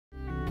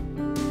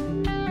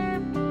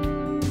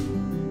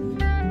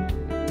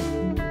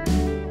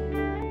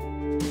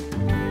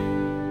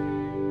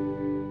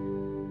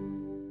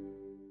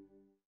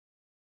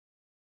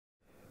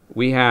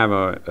we have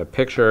a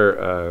picture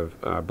of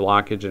a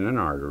blockage in an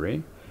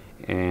artery,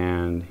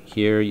 and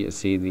here you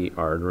see the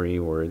artery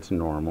where it's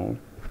normal.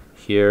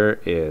 Here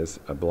is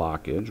a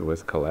blockage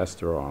with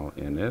cholesterol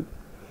in it,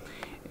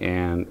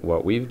 and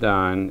what we've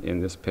done in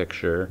this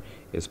picture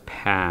is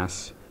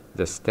pass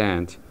the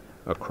stent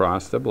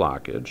across the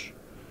blockage.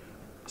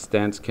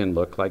 Stents can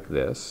look like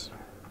this,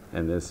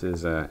 and this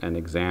is an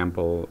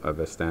example of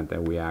a stent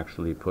that we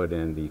actually put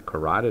in the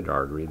carotid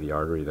artery, the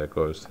artery that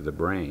goes to the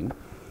brain.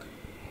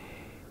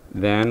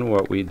 Then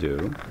what we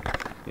do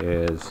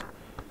is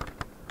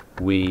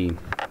we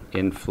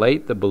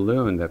inflate the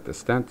balloon that the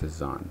stent is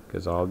on,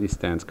 because all these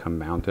stents come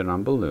mounted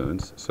on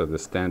balloons, so the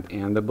stent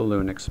and the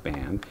balloon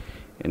expand.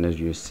 And as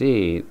you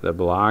see, the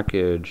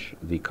blockage,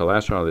 the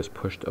cholesterol is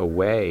pushed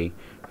away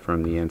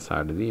from the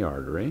inside of the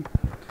artery.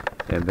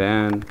 And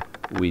then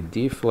we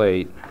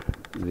deflate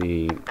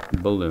the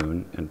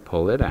balloon and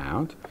pull it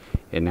out.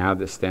 And now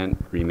the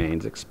stent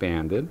remains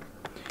expanded.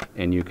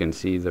 And you can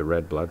see the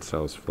red blood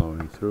cells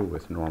flowing through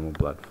with normal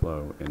blood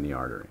flow in the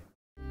artery.